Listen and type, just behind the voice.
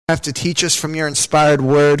Have to teach us from your inspired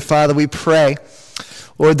word. Father, we pray,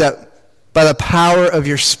 Lord, that by the power of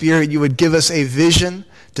your Spirit, you would give us a vision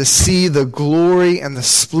to see the glory and the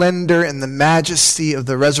splendor and the majesty of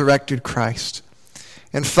the resurrected Christ.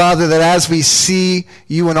 And Father, that as we see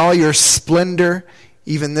you in all your splendor,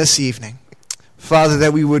 even this evening, Father,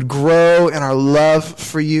 that we would grow in our love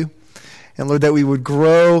for you. And Lord, that we would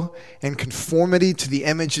grow in conformity to the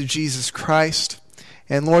image of Jesus Christ.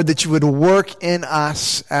 And Lord, that you would work in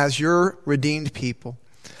us as your redeemed people,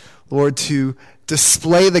 Lord, to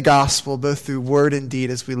display the gospel both through word and deed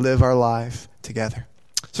as we live our life together.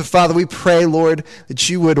 So Father, we pray, Lord, that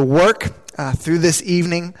you would work through this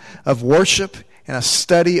evening of worship and a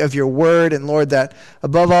study of your word. And Lord, that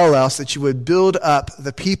above all else, that you would build up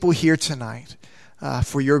the people here tonight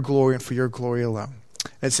for your glory and for your glory alone.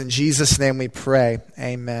 It's in Jesus' name we pray.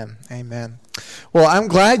 Amen. Amen. Well, I'm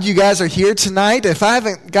glad you guys are here tonight. If I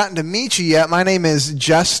haven't gotten to meet you yet, my name is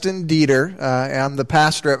Justin Dieter. I'm the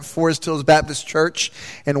pastor at Forest Hills Baptist Church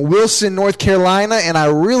in Wilson, North Carolina, and I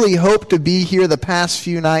really hope to be here the past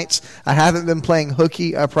few nights. I haven't been playing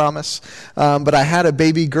hooky, I promise, but I had a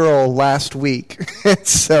baby girl last week.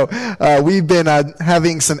 So we've been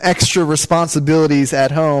having some extra responsibilities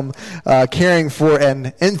at home, caring for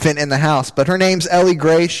an infant in the house. But her name's Ellie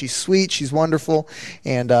Gray. She's sweet. She's wonderful.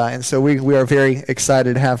 And so we are very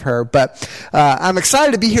excited to have her. But I'm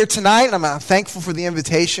excited to be here tonight. I'm thankful for the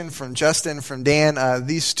invitation from Justin, from Dan.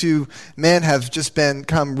 These two men have just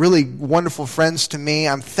become really wonderful friends to me.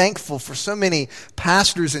 I'm thankful for so many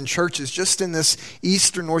pastors and churches just in this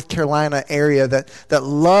eastern North Carolina area that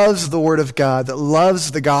loves the Word of God, that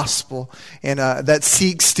loves the gospel, and that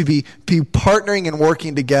seeks to be partnering and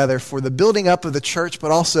working together for the building up of the church,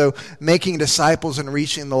 but also making disciples and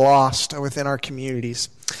reaching the lost within our communities.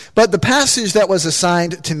 But the passage that was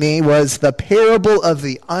assigned to me was the parable of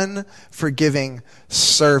the unforgiving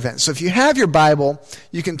servant. So if you have your Bible,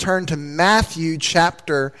 you can turn to Matthew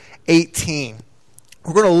chapter 18.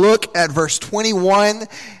 We're going to look at verse 21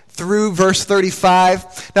 through verse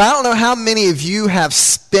 35. Now, I don't know how many of you have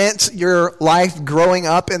spent your life growing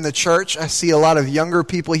up in the church. I see a lot of younger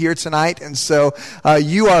people here tonight, and so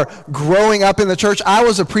you are growing up in the church. I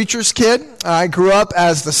was a preacher's kid. I grew up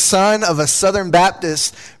as the son of a Southern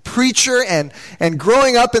Baptist preacher, and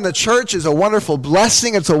growing up in the church is a wonderful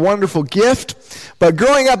blessing. It's a wonderful gift. But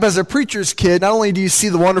growing up as a preacher's kid, not only do you see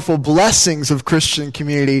the wonderful blessings of Christian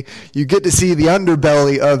community, you get to see the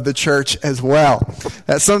underbelly of the church as well.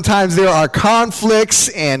 That sometimes there are conflicts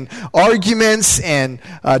and arguments and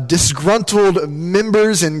disgruntled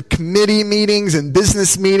members in committee meetings and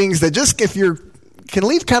business meetings that just, can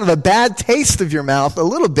leave kind of a bad taste of your mouth a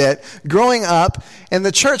little bit growing up in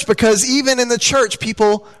the church, because even in the church,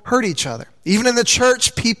 people hurt each other. Even in the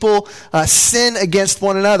church, people sin against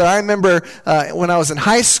one another. I remember when I was in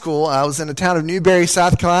high school, I was in the town of Newberry,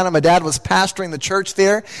 South Carolina. My dad was pastoring the church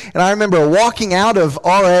there, and I remember walking out of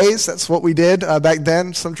RAs. That's what we did back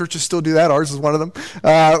then. Some churches still do that. Ours is one of them.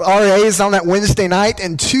 RAs on that Wednesday night,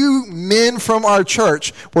 and two men from our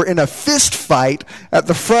church were in a fist fight at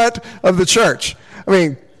the front of the church. I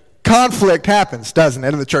mean, conflict happens, doesn't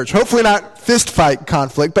it, in the church? Hopefully not fist fight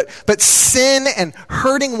conflict, but sin and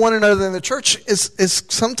hurting one another in the church is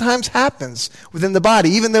sometimes happens within the body.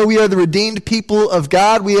 Even though we are the redeemed people of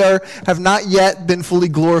God, we have not yet been fully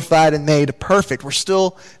glorified and made perfect. We're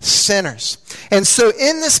still sinners. And so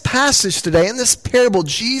in this passage today, in this parable,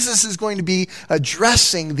 Jesus is going to be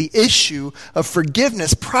addressing the issue of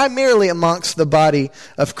forgiveness primarily amongst the body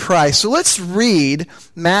of Christ. So let's read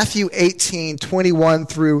Matthew 18, 21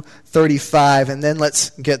 through 35, and then let's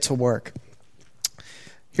get to work.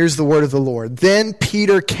 Here's the word of the Lord. Then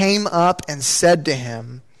Peter came up and said to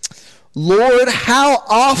him, Lord, how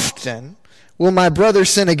often will my brother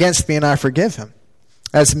sin against me and I forgive him?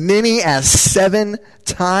 As many as 7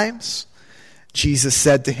 times? Jesus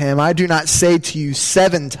said to him, I do not say to you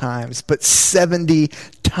 7 times, but 70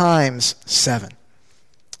 times 7.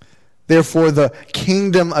 Therefore, the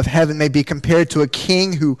kingdom of heaven may be compared to a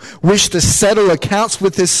king who wished to settle accounts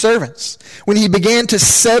with his servants. When he began to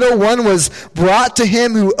settle, one was brought to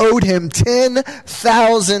him who owed him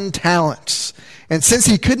 10,000 talents. And since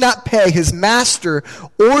he could not pay, his master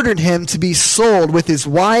ordered him to be sold with his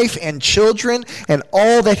wife and children and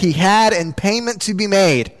all that he had, and payment to be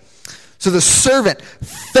made. So the servant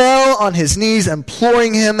fell on his knees,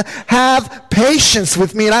 imploring him, have patience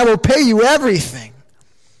with me, and I will pay you everything.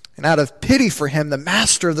 And out of pity for him, the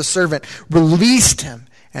master of the servant released him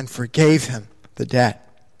and forgave him the debt.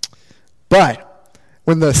 But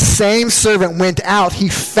when the same servant went out, he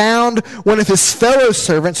found one of his fellow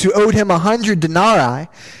servants who owed him 100 denarii,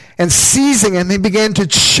 and seizing him, he began to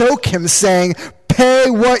choke him, saying, Pay pay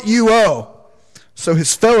what you owe." So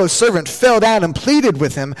his fellow servant fell down and pleaded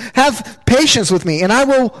with him, "Have patience with me, and I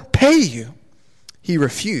will pay you." He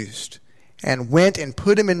refused and went and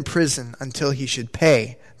put him in prison until he should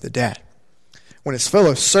pay the debt. When his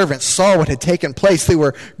fellow servants saw what had taken place, they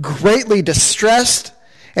were greatly distressed,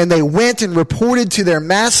 and they went and reported to their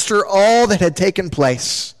master all that had taken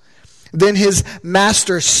place. Then his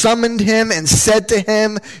master summoned him and said to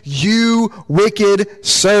him, "You wicked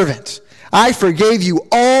servant, I forgave you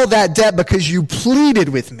all that debt because you pleaded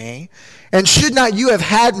with me. And should not you have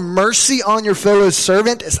had mercy on your fellow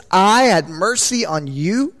servant as I had mercy on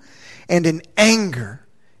you?" And in anger,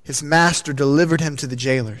 his master delivered him to the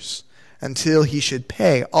jailers until he should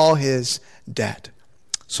pay all his debt.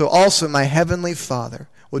 So also my heavenly Father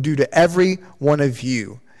will do to every one of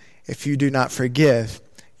you if you do not forgive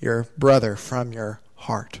your brother from your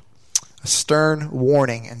heart. A stern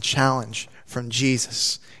warning and challenge from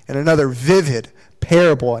Jesus. And another vivid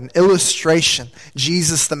parable, an illustration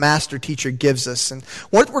Jesus, the master teacher, gives us. And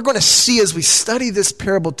what we're going to see as we study this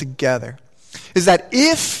parable together is that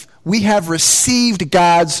if we have received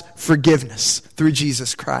God's forgiveness through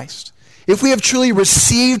Jesus Christ, if we have truly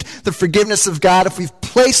received the forgiveness of God, if we've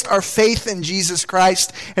placed our faith in Jesus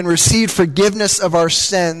Christ and received forgiveness of our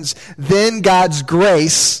sins, then God's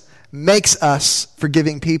grace makes us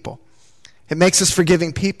forgiving people. It makes us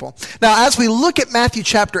forgiving people. Now, as we look at Matthew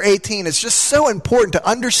chapter 18, it's just so important to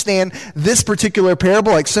understand this particular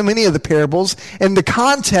parable, like so many of the parables, in the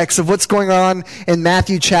context of what's going on in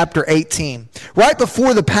Matthew chapter 18. Right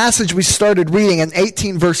before the passage we started reading in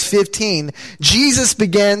 18 verse 15, Jesus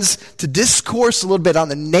begins to discourse a little bit on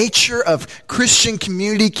the nature of Christian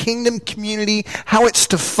community, kingdom community, how it's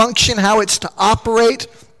to function, how it's to operate.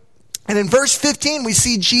 And in verse 15, we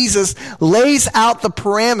see Jesus lays out the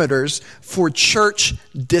parameters for church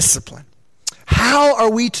discipline. How are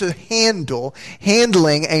we to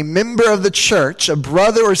handling a member of the church, a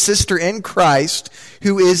brother or sister in Christ,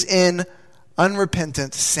 who is in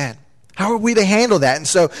unrepentant sin? How are we to handle that? And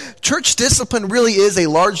so church discipline really is a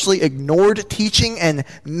largely ignored teaching in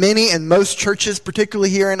many and most churches, particularly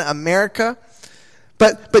here in America.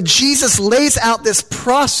 But Jesus lays out this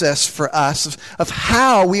process for us of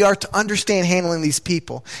how we are to understand handling these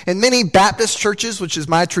people. In many Baptist churches, which is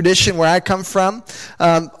my tradition where I come from,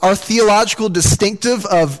 our theological distinctive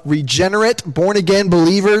of regenerate, born-again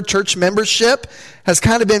believer church membership has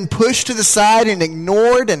kind of been pushed to the side and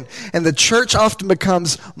ignored, and the church often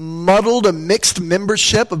becomes muddled, a mixed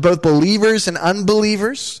membership of both believers and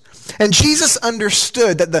unbelievers. And Jesus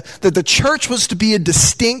understood that the church was to be a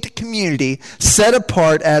distinct community set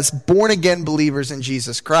apart as born-again believers in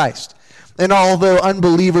Jesus Christ. And although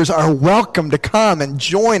unbelievers are welcome to come and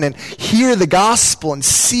join and hear the gospel and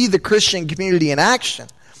see the Christian community in action,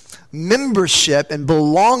 membership and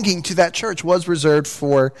belonging to that church was reserved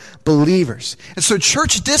for believers. And so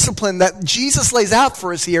church discipline that Jesus lays out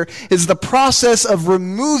for us here is the process of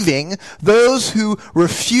removing those who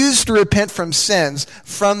refuse to repent from sins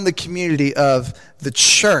from the community of the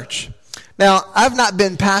church. Now, I've not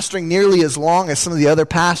been pastoring nearly as long as some of the other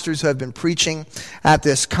pastors who have been preaching at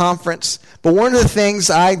this conference, but one of the things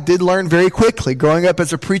I did learn very quickly growing up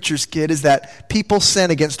as a preacher's kid is that people sin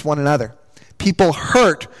against one another. People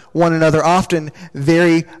hurt one another often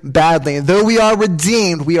very badly. And though we are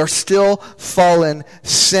redeemed, we are still fallen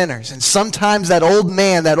sinners. And sometimes that old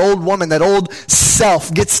man, that old woman, that old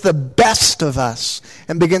self gets the best of us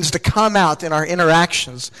and begins to come out in our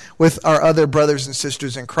interactions with our other brothers and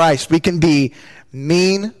sisters in Christ. We can be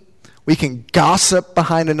mean. We can gossip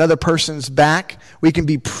behind another person's back. We can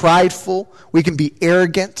be prideful. We can be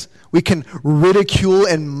arrogant. We can ridicule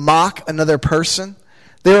and mock another person.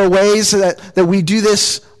 There are ways that we do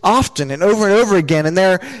this often and over again. And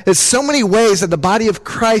there is so many ways that the body of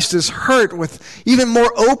Christ is hurt with even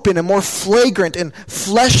more open and more flagrant and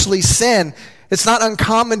fleshly sin. It's not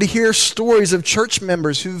uncommon to hear stories of church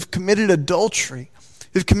members who've committed adultery,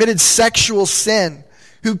 who've committed sexual sin,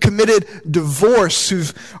 who committed divorce, who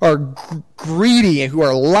are greedy, who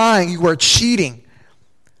are lying, who are cheating.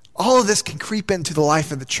 All of this can creep into the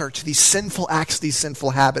life of the church, these sinful acts, these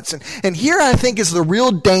sinful habits. And here I think is the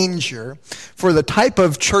real danger for the type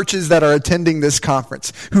of churches that are attending this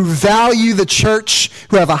conference, who value the church,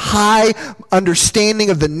 who have a high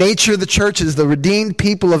understanding of the nature of the church as the redeemed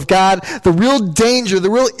people of God. The real danger,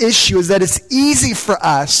 the real issue is that it's easy for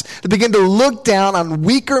us to begin to look down on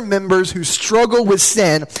weaker members who struggle with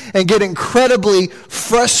sin and get incredibly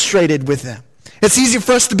frustrated with them. It's easy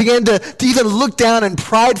for us to begin to even look down in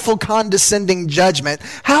prideful, condescending judgment.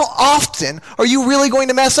 How often are you really going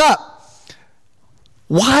to mess up?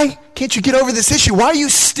 Why can't you get over this issue? Why are you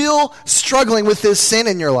still struggling with this sin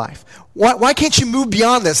in your life? Why can't you move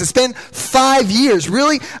beyond this? It's been 5 years.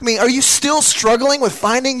 Really? I mean, are you still struggling with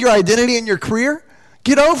finding your identity in your career?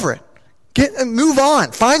 Get over it. Move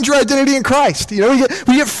on. Find your identity in Christ. We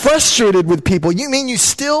get frustrated with people. You mean you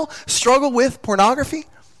still struggle with pornography?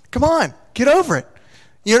 Come on, get over it.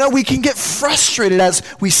 We can get frustrated as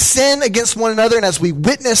we sin against one another and as we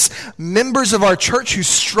witness members of our church who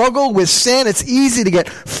struggle with sin. It's easy to get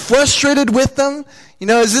frustrated with them.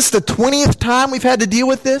 Is this the 20th time we've had to deal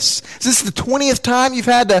with this? Is this the 20th time you've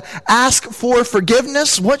had to ask for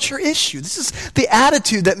forgiveness? What's your issue? This is the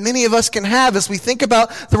attitude that many of us can have as we think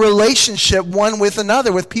about the relationship one with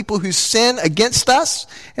another, with people who sin against us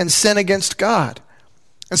and sin against God.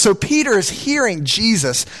 And so Peter is hearing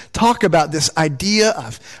Jesus talk about this idea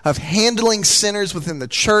of handling sinners within the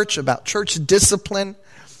church, about church discipline.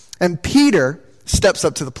 And Peter steps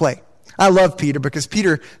up to the plate. I love Peter because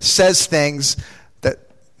Peter says things that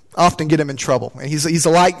often get him in trouble. And he's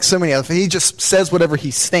like so many others. He just says whatever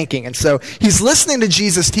he's thinking. And so he's listening to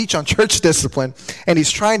Jesus teach on church discipline, and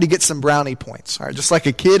he's trying to get some brownie points. All right? Just like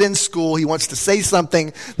a kid in school, he wants to say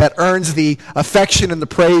something that earns the affection and the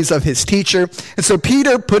praise of his teacher. And so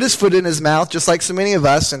Peter put his foot in his mouth, just like so many of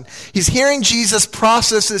us, and he's hearing Jesus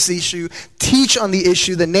process this issue, teach on the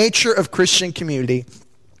issue, the nature of Christian community.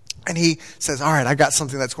 And he says, all right, I got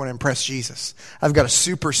something that's going to impress Jesus. I've got a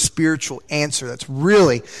super spiritual answer that's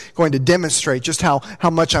really going to demonstrate just how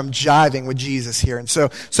much I'm jiving with Jesus here. And so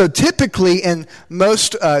typically in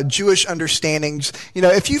most Jewish understandings,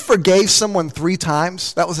 if you forgave someone 3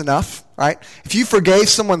 times, that was enough. Right? If you forgave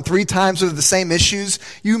someone 3 times over the same issues,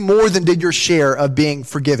 you more than did your share of being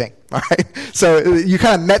forgiving. All right? So you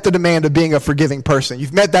kind of met the demand of being a forgiving person.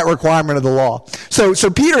 You've met that requirement of the law.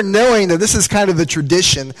 So Peter, knowing that this is kind of the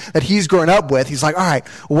tradition that he's grown up with, he's like, all right,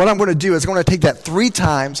 well, what I'm going to do is I'm going to take that 3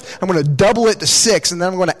 times, I'm going to double it to 6, and then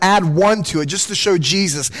I'm going to add 1 to it just to show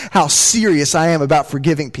Jesus how serious I am about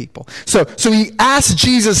forgiving people. So he asks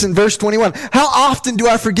Jesus in verse 21, how often do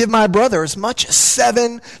I forgive my brother? As much as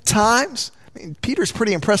 7 times? I mean, Peter's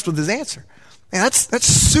pretty impressed with his answer. Man, that's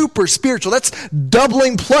super spiritual. That's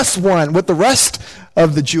doubling plus 1 what the rest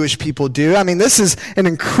of the Jewish people do. I mean, this is an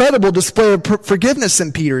incredible display of forgiveness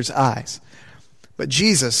in Peter's eyes. But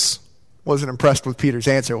Jesus wasn't impressed with Peter's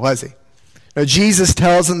answer, was he? No, Jesus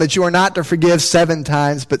tells him that you are not to forgive 7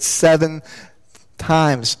 times, but 7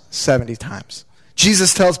 times 70 times.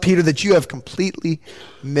 Jesus tells Peter that you have completely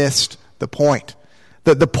missed the point.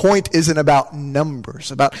 The point isn't about numbers,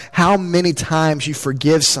 about how many times you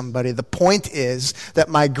forgive somebody. The point is that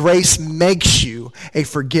my grace makes you a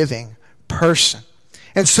forgiving person.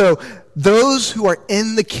 And so those who are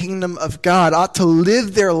in the kingdom of God ought to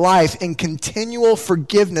live their life in continual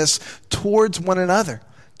forgiveness towards one another,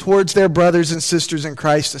 towards their brothers and sisters in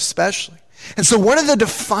Christ especially. And so one of the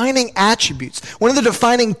defining attributes, one of the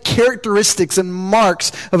defining characteristics and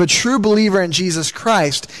marks of a true believer in Jesus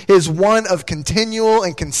Christ is one of continual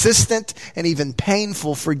and consistent and even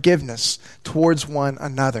painful forgiveness towards one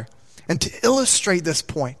another. And to illustrate this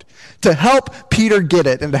point, to help Peter get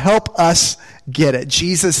it and to help us get it,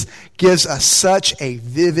 Jesus gives us such a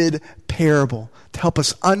vivid parable to help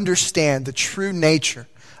us understand the true nature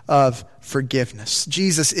of forgiveness.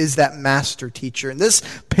 Jesus is that master teacher. And this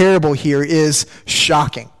parable here is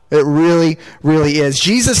shocking. It really, really is.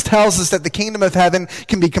 Jesus tells us that the kingdom of heaven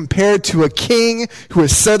can be compared to a king who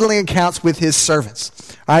is settling accounts with his servants.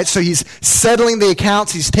 All right, so he's settling the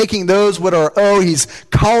accounts. He's taking those what are owed. He's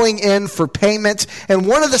calling in for payment. And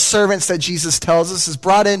one of the servants that Jesus tells us is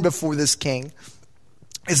brought in before this king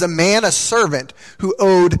is a servant who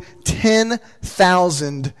owed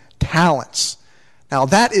 10,000 talents. Now,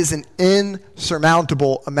 that is an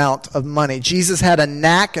insurmountable amount of money. Jesus had a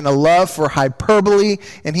knack and a love for hyperbole,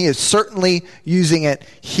 and he is certainly using it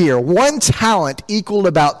here. 1 talent equaled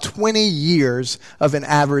about 20 years of an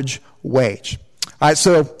average wage. All right,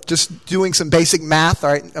 so just doing some basic math.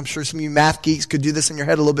 All right, I'm sure some of you math geeks could do this in your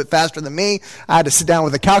head a little bit faster than me. I had to sit down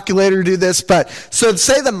with a calculator to do this. But so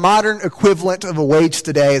say the modern equivalent of a wage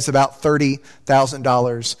today is about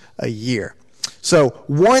 $30,000 a year. So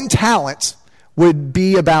 1 talent would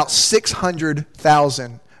be about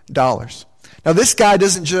 $600,000. Now, this guy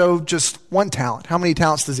doesn't owe just 1 talent. How many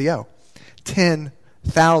talents does he owe?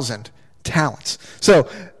 10,000 talents. So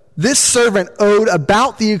this servant owed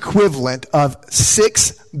about the equivalent of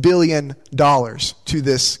 $6 billion to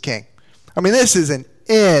this king. I mean, this is an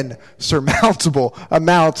insurmountable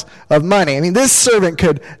amount of money. I mean, this servant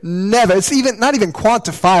could never, it's not even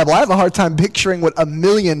quantifiable. I have a hard time picturing what $1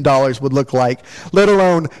 million would look like, let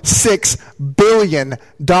alone $6 billion.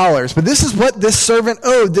 But this is what this servant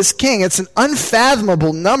owed this king. It's an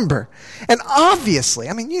unfathomable number. And obviously,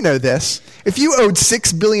 I mean, you know this, if you owed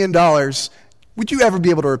 $6 billion, would you ever be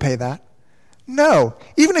able to repay that? No.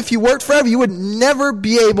 Even if you worked forever, you would never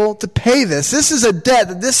be able to pay this. This is a debt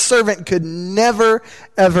that this servant could never,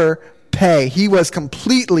 ever pay. He was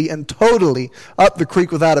completely and totally up the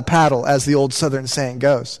creek without a paddle, as the old Southern saying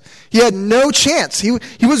goes. He had no chance. He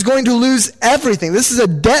was going to lose everything. This is a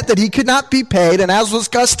debt that he could not be paid, and as was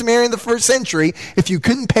customary in the first century, if you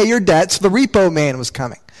couldn't pay your debts, the repo man was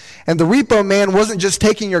coming. And the repo man wasn't just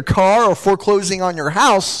taking your car or foreclosing on your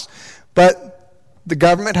house, but the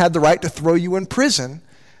government had the right to throw you in prison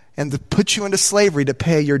and to put you into slavery to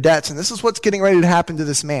pay your debts. And this is what's getting ready to happen to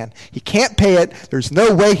this man. He can't pay it. There's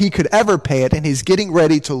no way he could ever pay it. And he's getting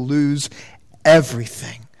ready to lose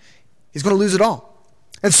everything. He's going to lose it all.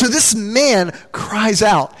 And so this man cries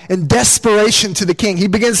out in desperation to the king. He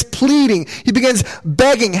begins pleading. He begins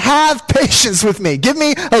begging, have patience with me. Give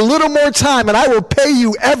me a little more time and I will pay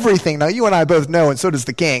you everything. Now, you and I both know, and so does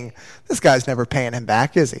the king, this guy's never paying him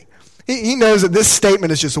back, is he? He knows that this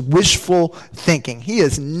statement is just wishful thinking. He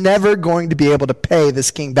is never going to be able to pay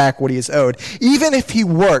this king back what he is owed. Even if he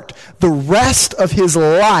worked the rest of his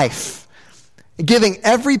life, giving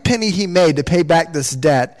every penny he made to pay back this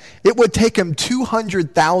debt, it would take him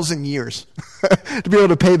 200,000 years to be able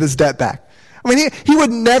to pay this debt back. I mean, he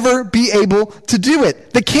would never be able to do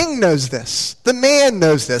it. The king knows this. The man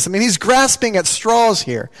knows this. I mean, he's grasping at straws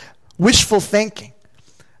here. Wishful thinking.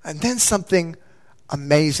 And then something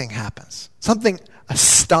amazing happens. Something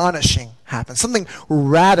astonishing happens. Something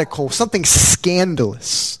radical, something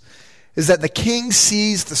scandalous. Is that the king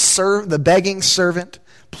sees the begging servant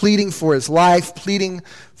pleading for his life, pleading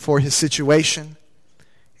for his situation,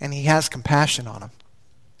 and he has compassion on him.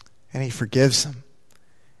 And he forgives him.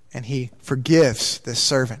 And he forgives this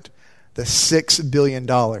servant the $6 billion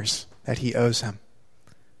that he owes him.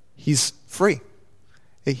 He's free.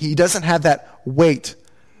 He doesn't have that weight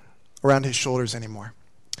around his shoulders anymore.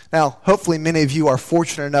 Now, hopefully many of you are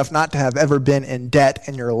fortunate enough not to have ever been in debt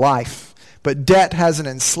in your life. But debt has an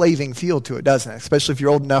enslaving feel to it, doesn't it? Especially if you're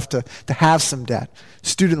old enough to have some debt.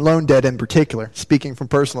 Student loan debt in particular, speaking from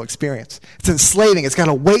personal experience. It's enslaving. It's got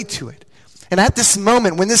a weight to it. And at this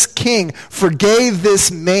moment, when this king forgave this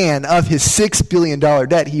man of his $6 billion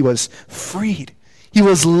debt, he was freed. He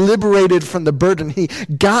was liberated from the burden. He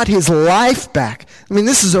got his life back. I mean,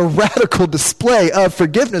 this is a radical display of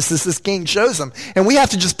forgiveness that this king shows him. And we have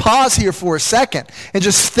to just pause here for a second and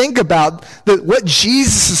just think about what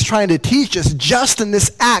Jesus is trying to teach us just in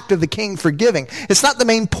this act of the king forgiving. It's not the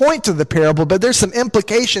main point of the parable, but there's some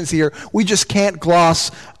implications here we just can't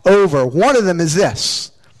gloss over. One of them is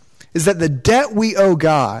this, is that the debt we owe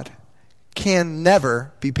God can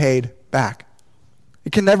never be paid back.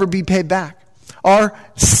 It can never be paid back. Our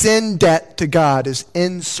sin debt to God is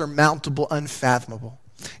insurmountable, unfathomable.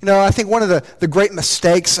 You know, I think one of the great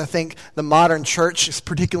mistakes I think the modern church,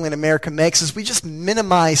 particularly in America, makes is we just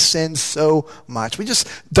minimize sin so much. We just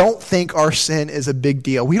don't think our sin is a big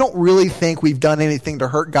deal. We don't really think we've done anything to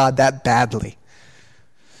hurt God that badly.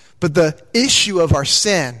 But the issue of our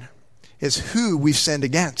sin is who we've sinned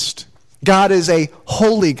against. God is a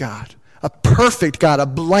holy God, a perfect God, a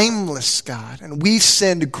blameless God, and we've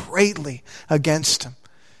sinned greatly against him.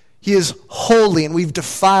 He is holy, and we've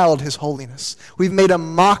defiled his holiness. We've made a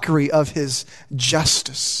mockery of his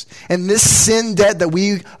justice. And this sin debt that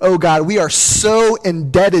we owe God, we are so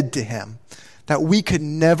indebted to him that we could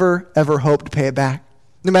never, ever hope to pay it back.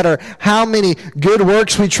 No matter how many good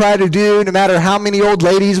works we try to do, no matter how many old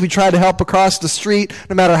ladies we try to help across the street,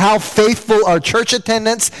 no matter how faithful our church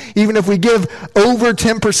attendance, even if we give over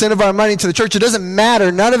 10% of our money to the church, it doesn't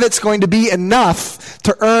matter. None of it's going to be enough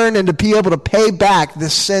to earn and to be able to pay back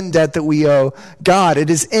this sin debt that we owe God.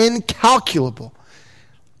 It is incalculable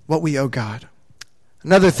what we owe God.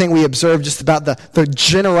 Another thing we observe just about the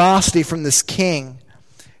generosity from this king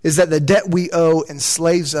is that the debt we owe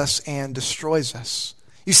enslaves us and destroys us.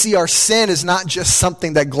 You see, our sin is not just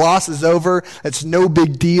something that glosses over. It's no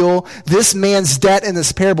big deal. This man's debt in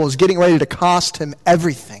this parable is getting ready to cost him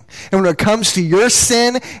everything. And when it comes to your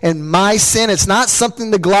sin and my sin, it's not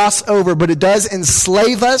something to gloss over, but it does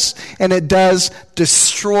enslave us and it does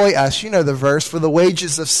destroy us. You know the verse, for the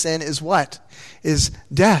wages of sin is what? Is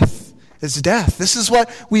death. It's death. This is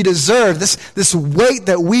what we deserve. This weight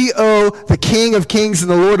that we owe the King of Kings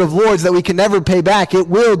and the Lord of Lords that we can never pay back. It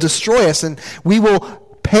will destroy us, and we will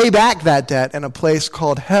pay back that debt in a place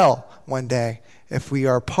called hell one day if we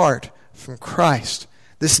are apart from Christ.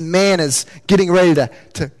 This man is getting ready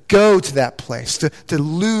to go to that place, to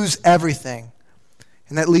lose everything.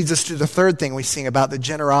 And that leads us to the third thing we sing about the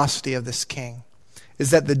generosity of this king,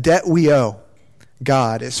 is that the debt we owe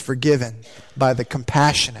God is forgiven by the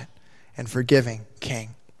compassionate and forgiving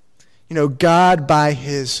king. You know, God, by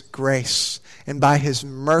his grace and by his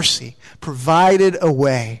mercy, provided a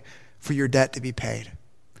way for your debt to be paid.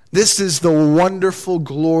 This is the wonderful,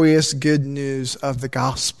 glorious good news of the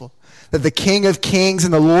gospel. That the King of Kings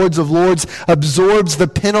and the Lords of Lords absorbs the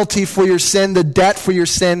penalty for your sin, the debt for your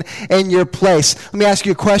sin in your place. Let me ask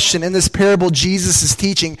you a question. In this parable Jesus is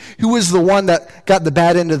teaching, who was the one that got the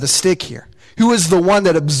bad end of the stick here? Who was the one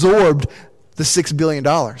that absorbed the $6 billion?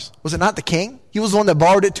 Was it not the king? He was the one that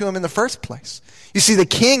borrowed it to him in the first place. You see, the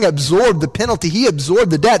king absorbed the penalty. He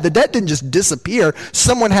absorbed the debt. The debt didn't just disappear.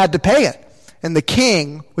 Someone had to pay it. And the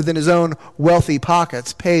king, within his own wealthy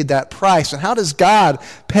pockets, paid that price. And how does God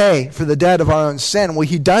pay for the debt of our own sin? Well,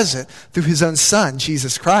 he does it through his own son,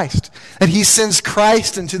 Jesus Christ. And he sends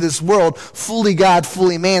Christ into this world, fully God,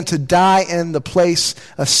 fully man, to die in the place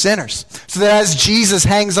of sinners. So that as Jesus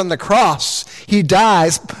hangs on the cross, he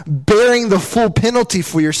dies bearing the full penalty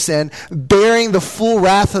for your sin, bearing the full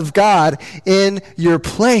wrath of God in your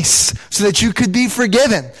place, so that you could be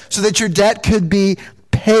forgiven, so that your debt could be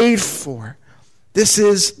paid for. This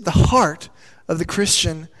is the heart of the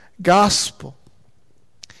Christian gospel.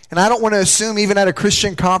 And I don't want to assume, even at a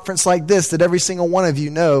Christian conference like this, that every single one of you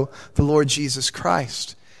know the Lord Jesus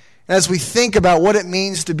Christ. And as we think about what it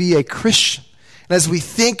means to be a Christian, and as we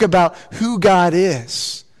think about who God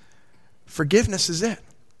is, forgiveness is it.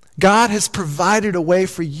 God has provided a way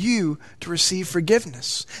for you to receive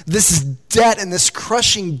forgiveness. This debt and this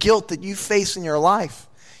crushing guilt that you face in your life,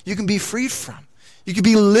 you can be freed from. You can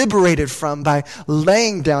be liberated from by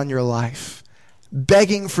laying down your life,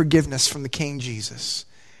 begging forgiveness from the King Jesus.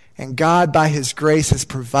 And God, by his grace, has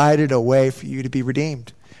provided a way for you to be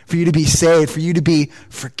redeemed, for you to be saved, for you to be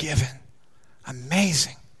forgiven.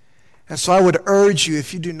 Amazing. And so I would urge you,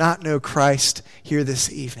 if you do not know Christ here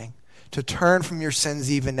this evening, to turn from your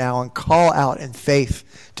sins even now and call out in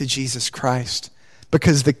faith to Jesus Christ.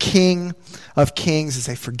 Because the King of Kings is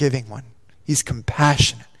a forgiving one. He's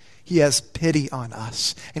compassionate. He has pity on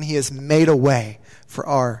us, and he has made a way for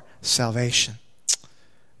our salvation.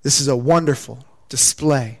 This is a wonderful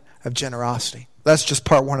display of generosity. That's just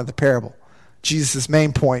part one of the parable. Jesus'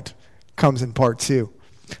 main point comes in part two.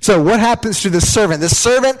 So what happens to this servant? This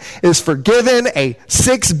servant is forgiven a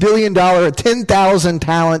 $6 billion, 10,000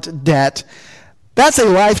 talent debt. That's a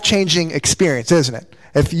life-changing experience, isn't it?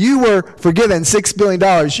 If you were forgiven $6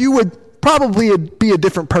 billion, you would probably be a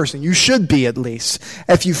different person. You should be, at least,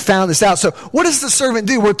 if you found this out. So what does the servant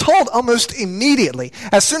do? We're told almost immediately,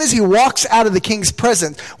 as soon as he walks out of the king's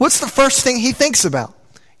presence, what's the first thing he thinks about?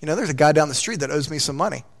 You know, there's a guy down the street that owes me some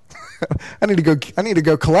money. I need to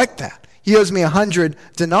go collect that. He owes me 100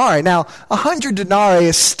 denarii. Now, 100 denarii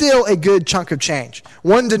is still a good chunk of change.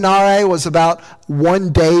 1 denarii was about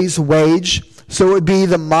 1 day's wage, so it would be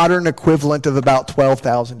the modern equivalent of about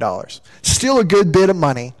 $12,000. Still a good bit of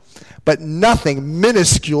money, but nothing,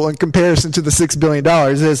 minuscule in comparison to the $6 billion,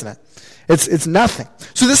 isn't it? It's nothing.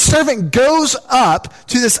 So this servant goes up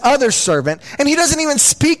to this other servant, and he doesn't even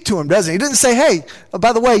speak to him, does he? He doesn't say, hey,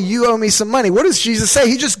 by the way, you owe me some money. What does Jesus say?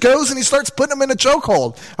 He just goes and he starts putting him in a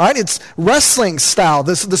chokehold. All right, it's wrestling style.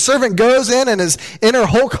 The servant goes in, and his inner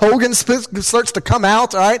Hulk Hogan starts to come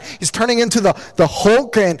out. All right, he's turning into the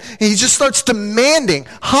Hulk, and he just starts demanding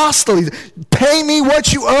hostilely, pay me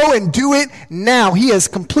what you owe and do it now. He has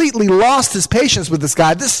completely lost his patience with this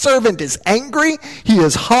guy. This servant is angry. He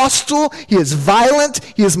is hostile. He is violent.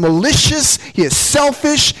 He is malicious. He is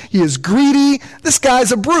selfish. He is greedy. This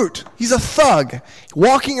guy's a brute. He's a thug,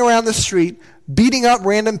 walking around the street, beating up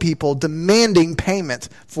random people, demanding payment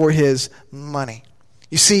for his money.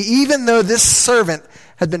 You see, even though this servant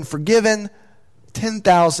had been forgiven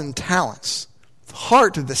 10,000 talents, the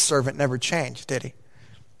heart of this servant never changed, did he?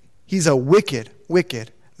 He's a wicked,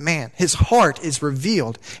 wicked man. His heart is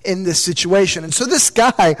revealed in this situation. And so this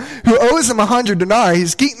guy who owes him 100 denarii,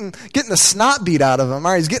 he's getting the snot beat out of him.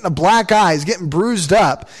 Right? He's getting a black eye. He's getting bruised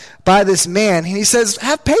up by this man. And he says,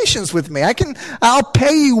 have patience with me. I'll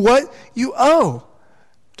pay you what you owe.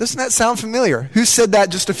 Doesn't that sound familiar? Who said that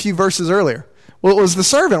just a few verses earlier? Well, it was the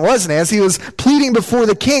servant, wasn't it? As he was pleading before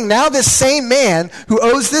the king. Now this same man who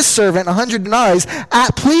owes this servant 100 denarii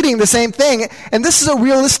pleading the same thing. And this is a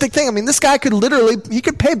realistic thing. I mean, this guy could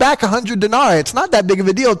pay back 100 denarii. It's not that big of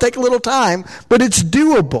a deal. It'll take a little time, but it's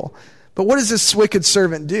doable. But what does this wicked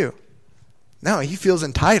servant do? No, he feels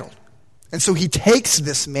entitled. And so he takes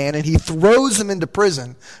this man and he throws him into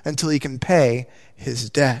prison until he can pay his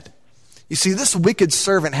debt. You see, this wicked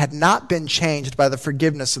servant had not been changed by the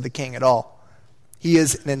forgiveness of the king at all. He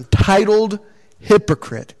is an entitled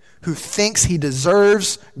hypocrite who thinks he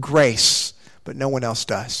deserves grace, but no one else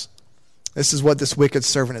does. This is what this wicked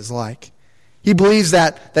servant is like. He believes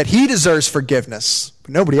that he deserves forgiveness,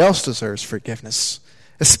 but nobody else deserves forgiveness,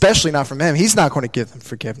 especially not from him. He's not going to give them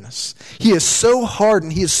forgiveness. He is so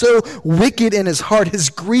hardened. He is so wicked in his heart,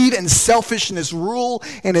 his greed and selfishness rule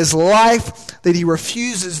in his life, that he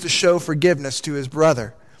refuses to show forgiveness to his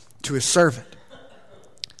brother, to his servant.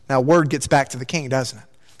 Now, word gets back to the king, doesn't it?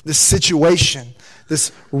 This situation,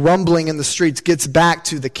 this rumbling in the streets gets back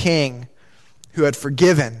to the king who had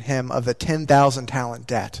forgiven him of the 10,000 talent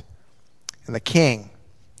debt. And the king,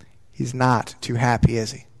 he's not too happy,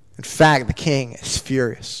 is he? In fact, the king is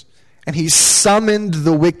furious. And he summoned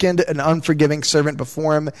the wicked and unforgiving servant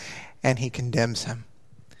before him, and he condemns him.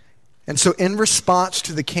 And so in response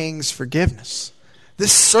to the king's forgiveness,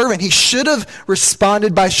 this servant, he should have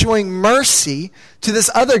responded by showing mercy to this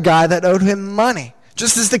other guy that owed him money,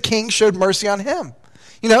 just as the king showed mercy on him.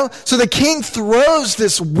 So the king throws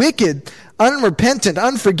this wicked, unrepentant,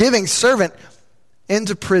 unforgiving servant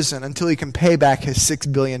into prison until he can pay back his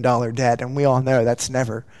 $6 billion debt. And we all know that's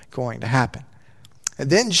never going to happen. And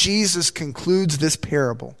then Jesus concludes this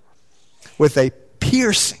parable with a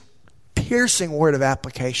piercing word of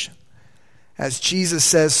application. As Jesus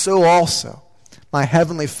says, so also my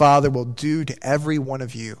heavenly Father will do to every one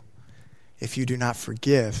of you if you do not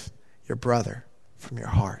forgive your brother from your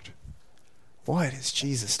heart. What is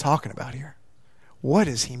Jesus talking about here? What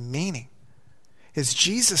is he meaning? Is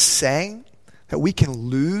Jesus saying that we can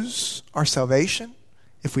lose our salvation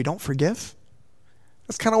if we don't forgive?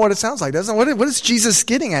 That's kind of what it sounds like, doesn't it? What is Jesus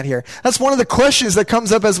getting at here? That's one of the questions that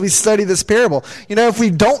comes up as we study this parable. If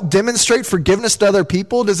we don't demonstrate forgiveness to other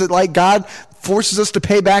people, does it like God forces us to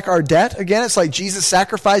pay back our debt? Again, it's like Jesus'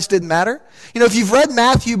 sacrifice didn't matter. If you've read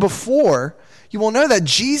Matthew before, you will know that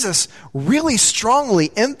Jesus really strongly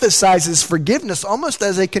emphasizes forgiveness almost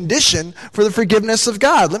as a condition for the forgiveness of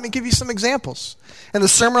God. Let me give you some examples. In the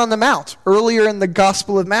Sermon on the Mount, earlier in the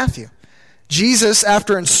Gospel of Matthew, Jesus,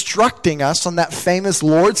 after instructing us on that famous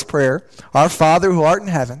Lord's Prayer, our Father who art in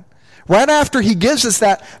heaven, right after he gives us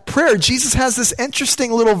that prayer, Jesus has this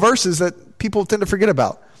interesting little verses that people tend to forget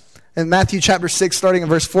about. In Matthew chapter 6, starting in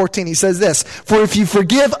verse 14, he says this, "For if you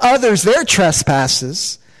forgive others their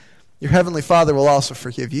trespasses, your heavenly Father will also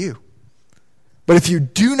forgive you. But if you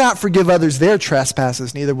do not forgive others their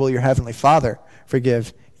trespasses, neither will your heavenly Father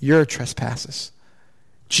forgive your trespasses."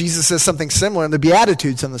 Jesus says something similar in the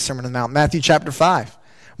Beatitudes on the Sermon on the Mount, Matthew chapter 5.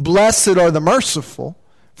 "Blessed are the merciful,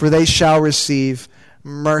 for they shall receive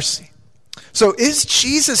mercy." So is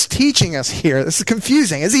Jesus teaching us here, this is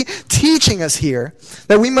confusing, is he teaching us here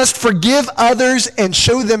that we must forgive others and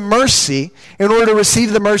show them mercy in order to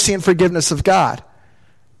receive the mercy and forgiveness of God?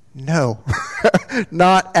 No,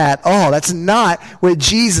 not at all. That's not what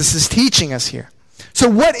Jesus is teaching us here. So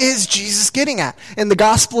what is Jesus getting at in the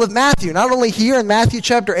Gospel of Matthew? Not only here in Matthew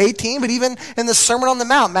chapter 18, but even in the Sermon on the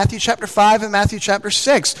Mount, Matthew chapter 5 and Matthew chapter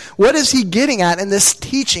 6. What is he getting at in this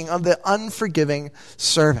teaching of the unforgiving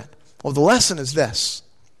servant? Well, the lesson is this.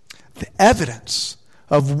 The evidence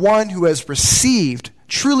of one who has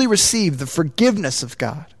truly received the forgiveness of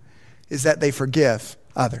God is that they forgive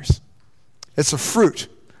others. It's a fruit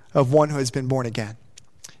of one who has been born again.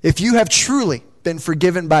 If you have truly been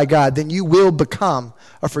forgiven by God, then you will become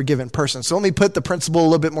a forgiven person. So let me put the principle a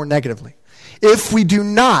little bit more negatively. If we do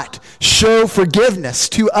not show forgiveness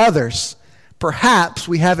to others, perhaps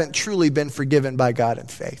we haven't truly been forgiven by God in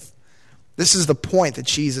faith. This is the point that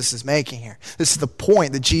Jesus is making here. This is the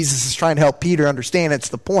point that Jesus is trying to help Peter understand. It's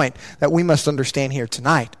the point that we must understand here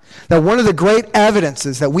tonight. That one of the great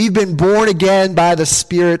evidences that we've been born again by the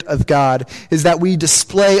Spirit of God is that we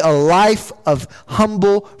display a life of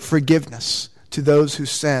humble forgiveness to those who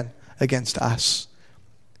sin against us.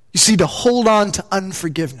 You see, to hold on to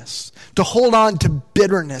unforgiveness, to hold on to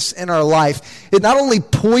bitterness in our life, it not only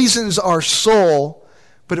poisons our soul,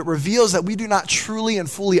 but it reveals that we do not truly and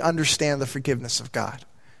fully understand the forgiveness of God.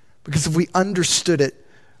 Because if we understood it,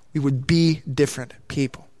 we would be different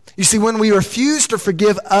people. You see, when we refuse to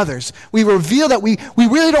forgive others, we reveal that we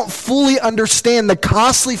really don't fully understand the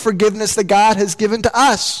costly forgiveness that God has given to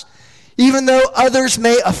us. Even though others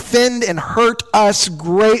may offend and hurt us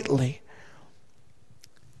greatly,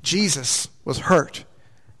 Jesus was hurt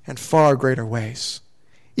in far greater ways.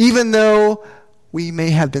 Even though we may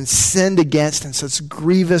have been sinned against in such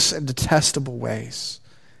grievous and detestable ways,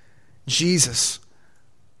 Jesus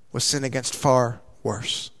was sinned against far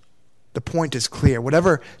worse. the point is clear.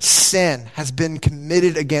 Whatever sin has been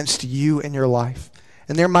committed against you in your life,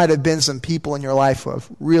 and there might have been some people in your life who have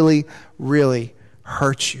really, really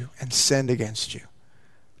hurt you and sinned against you.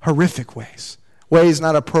 Horrific ways. Ways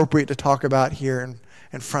not appropriate to talk about here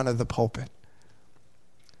in front of the pulpit.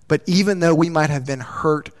 But even though we might have been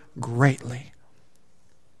hurt greatly,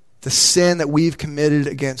 the sin that we've committed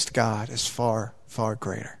against God is far, far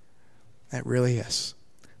greater. It really is.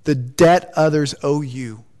 The debt others owe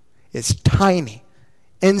you is tiny,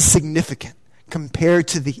 insignificant, compared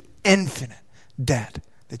to the infinite debt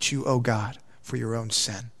that you owe God for your own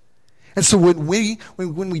sin. And so when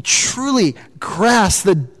we truly grasp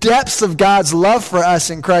the depths of God's love for us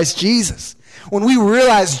in Christ Jesus, when we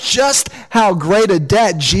realize just how great a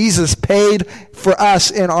debt Jesus paid for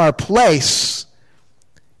us in our place,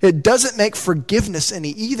 it doesn't make forgiveness any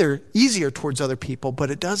easier towards other people,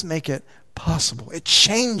 but it does make it possible. It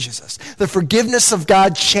changes us. The forgiveness of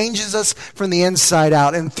God changes us from the inside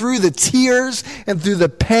out. And through the tears and through the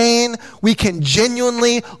pain, we can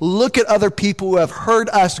genuinely look at other people who have hurt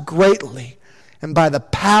us greatly, and by the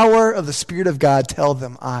power of the Spirit of God, tell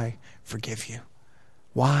them, I forgive you.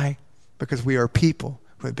 Why? Because we are people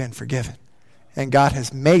who have been forgiven. And God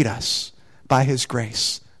has made us, by His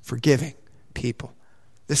grace, forgiving people.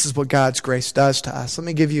 This is what God's grace does to us. Let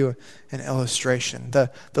me give you an illustration. The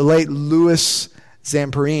late Louis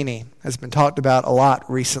Zamperini has been talked about a lot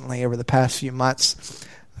recently over the past few months.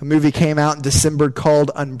 A movie came out in December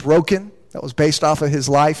called Unbroken that was based off of his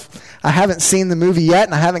life. I haven't seen the movie yet,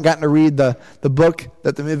 and I haven't gotten to read the book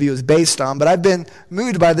that the movie was based on, but I've been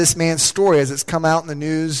moved by this man's story as it's come out in the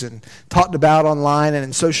news and talked about online and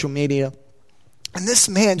in social media. And this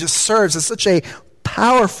man just serves as such a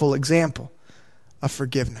powerful example of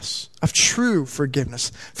forgiveness, of true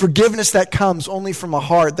forgiveness. Forgiveness that comes only from a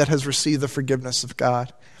heart that has received the forgiveness of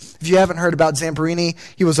God. If you haven't heard about Zamperini,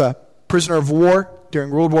 he was a prisoner of war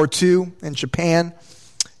during World War II in Japan.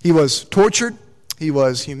 He was tortured. He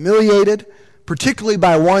was humiliated, particularly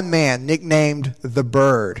by one man nicknamed the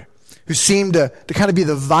Bird, who seemed to kind of be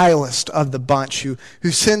the vilest of the bunch,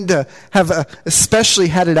 who seemed to have especially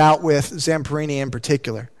had it out with Zamperini in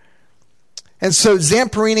particular. And so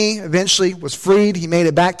Zamperini eventually was freed. He made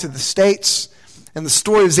it back to the States. And the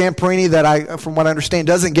story of Zamperini that from what I understand,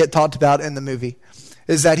 doesn't get talked about in the movie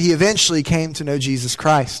is that he eventually came to know Jesus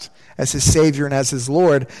Christ as his Savior and as his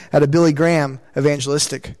Lord at a Billy Graham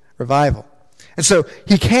evangelistic revival. And so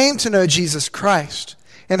he came to know Jesus Christ.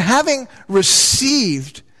 And having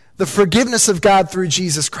received the forgiveness of God through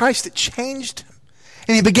Jesus Christ, it changed him.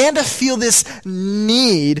 And he began to feel this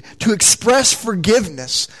need to express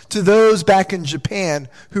forgiveness to those back in Japan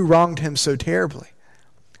who wronged him so terribly.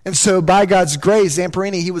 And so by God's grace,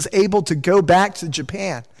 Zamperini, he was able to go back to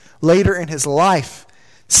Japan later in his life,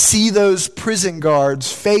 see those prison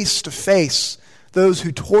guards face to face, those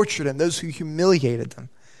who tortured him, those who humiliated them.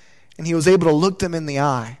 And he was able to look them in the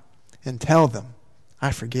eye and tell them,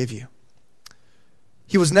 I forgive you.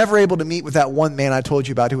 He was never able to meet with that one man I told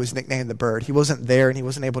you about who was nicknamed the Bird. He wasn't there and he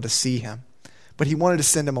wasn't able to see him. But he wanted to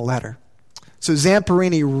send him a letter. So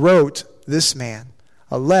Zamperini wrote this man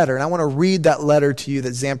a letter. And I want to read that letter to you that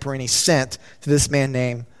Zamperini sent to this man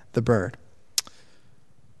named the Bird.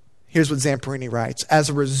 Here's what Zamperini writes. As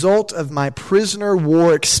a result of my prisoner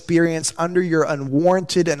war experience under your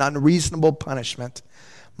unwarranted and unreasonable punishment,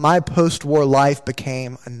 my post-war life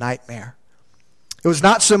became a nightmare. It was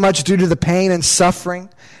not so much due to the pain and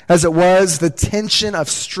suffering as it was the tension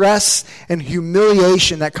of stress and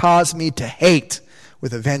humiliation that caused me to hate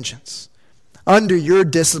with a vengeance. Under your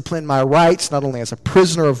discipline, my rights, not only as a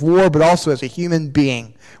prisoner of war, but also as a human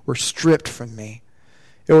being, were stripped from me.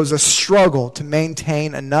 It was a struggle to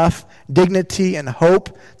maintain enough dignity and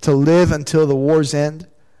hope to live until the war's end.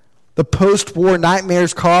 The post-war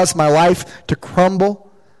nightmares caused my life to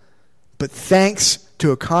crumble, but thanks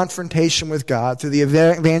to a confrontation with God through the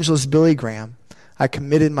evangelist Billy Graham, I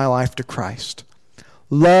committed my life to Christ.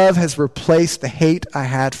 Love has replaced the hate I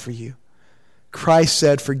had for you. Christ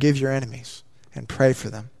said, forgive your enemies and pray for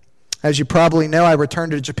them. As you probably know, I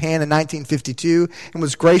returned to Japan in 1952 and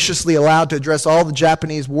was graciously allowed to address all the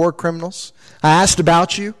Japanese war criminals. I asked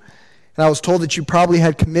about you, and I was told that you probably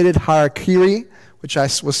had committed harakiri, which I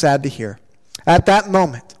was sad to hear. At that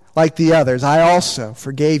moment, like the others, I also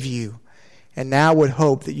forgave you, and now would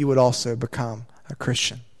hope that you would also become a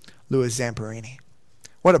Christian. Louis Zamperini.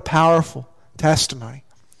 What a powerful testimony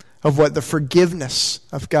of what the forgiveness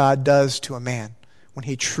of God does to a man when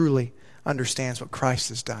he truly understands what Christ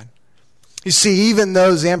has done. You see, even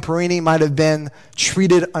though Zamperini might have been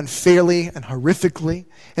treated unfairly and horrifically,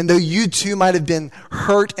 and though you too might have been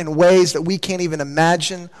hurt in ways that we can't even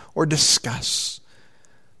imagine or discuss,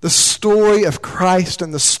 The story of Christ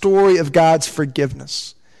and the story of God's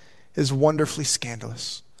forgiveness is wonderfully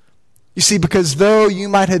scandalous. You see, because though you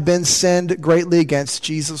might have been sinned greatly against,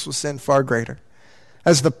 Jesus was sinned far greater.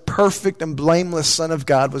 As the perfect and blameless Son of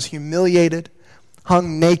God was humiliated,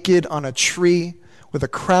 hung naked on a tree with a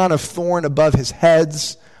crown of thorn above his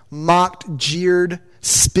heads, mocked, jeered,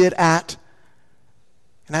 spit at.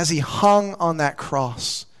 And as he hung on that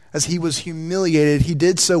cross, as he was humiliated, he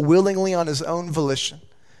did so willingly on his own volition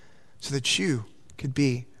so that you could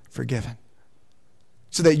be forgiven.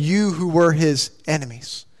 So that you who were his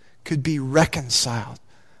enemies could be reconciled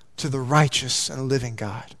to the righteous and living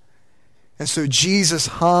God. And so Jesus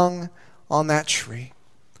hung on that tree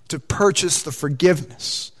to purchase the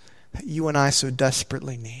forgiveness that you and I so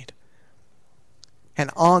desperately need. And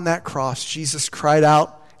on that cross, Jesus cried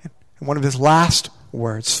out in one of his last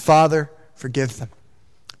words, "Father, forgive them,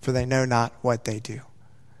 for they know not what they do."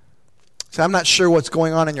 So I'm not sure what's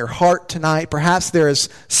going on in your heart tonight. Perhaps there is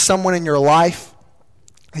someone in your life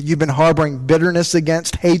that you've been harboring bitterness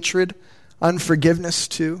against, hatred, unforgiveness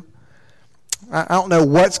to. I don't know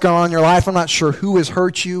what's going on in your life. I'm not sure who has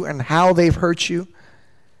hurt you and how they've hurt you.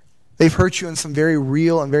 They've hurt you in some very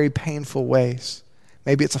real and very painful ways.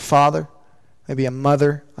 Maybe it's a father, maybe a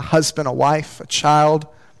mother, a husband, a wife, a child,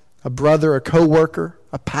 a brother, a coworker,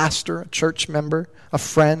 a pastor, a church member, a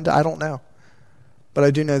friend. I don't know. But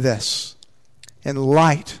I do know this. In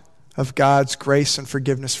light of God's grace and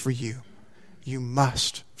forgiveness for you, you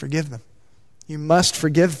must forgive them. You must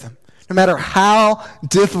forgive them. No matter how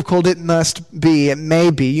difficult it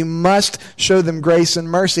may be, you must show them grace and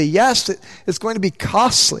mercy. Yes, it's going to be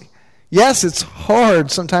costly. Yes, it's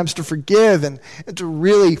hard sometimes to forgive and to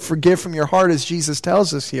really forgive from your heart, as Jesus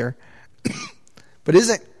tells us here. But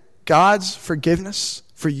isn't God's forgiveness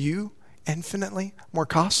for you infinitely more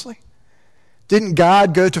costly? Didn't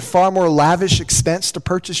God go to far more lavish expense to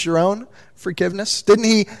purchase your own forgiveness? Didn't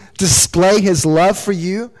he display his love for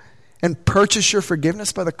you and purchase your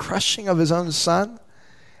forgiveness by the crushing of his own Son?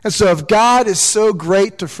 And so if God is so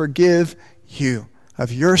great to forgive you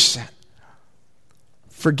of your sin,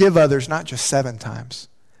 forgive others not just 7 times,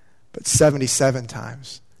 but 77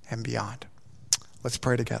 times and beyond. Let's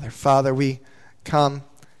pray together. Father, we come,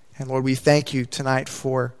 and Lord, we thank you tonight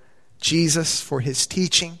for Jesus, for his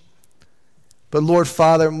teaching. But Lord,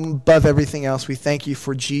 Father, above everything else, we thank you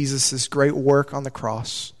for Jesus' great work on the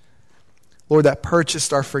cross. Lord, that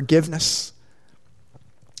purchased our forgiveness,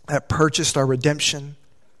 that purchased our redemption.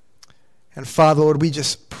 And Father, Lord, we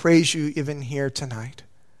just praise you even here tonight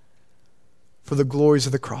for the glories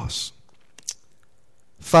of the cross.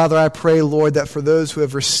 Father, I pray, Lord, that for those who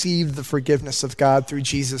have received the forgiveness of God through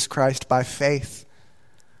Jesus Christ by faith,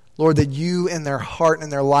 Lord, that you in their heart and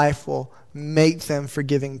their life will make them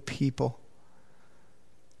forgiving people.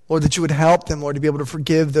 Lord, that you would help them, Lord, to be able to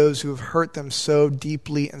forgive those who have hurt them so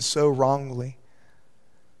deeply and so wrongly.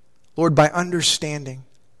 Lord, by understanding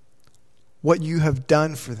what you have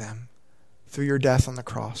done for them through your death on the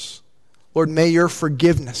cross. Lord, may your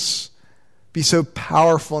forgiveness be so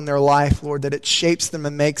powerful in their life, Lord, that it shapes them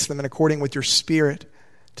and makes them, in according with your Spirit,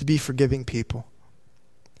 to be forgiving people.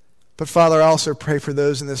 But Father, I also pray for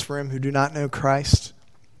those in this room who do not know Christ,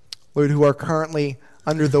 Lord, who are currently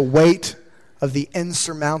under the weight of the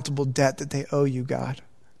insurmountable debt that they owe you, God.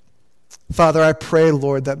 Father, I pray,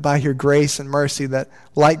 Lord, that by your grace and mercy, that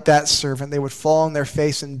like that servant, they would fall on their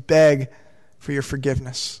face and beg for your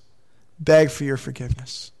forgiveness. Beg for your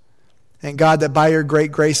forgiveness. And God, that by your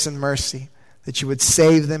great grace and mercy, that you would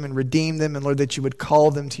save them and redeem them, and Lord, that you would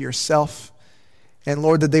call them to yourself. And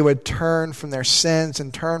Lord, that they would turn from their sins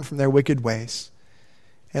and turn from their wicked ways.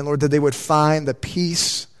 And Lord, that they would find the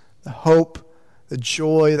peace, the hope, the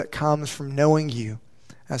joy that comes from knowing you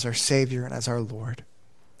as our Savior and as our Lord.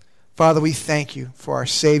 Father, we thank you for our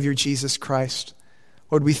Savior, Jesus Christ.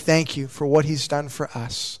 Lord, we thank you for what he's done for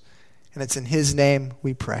us. And it's in his name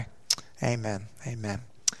we pray. Amen. Amen.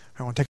 I want to take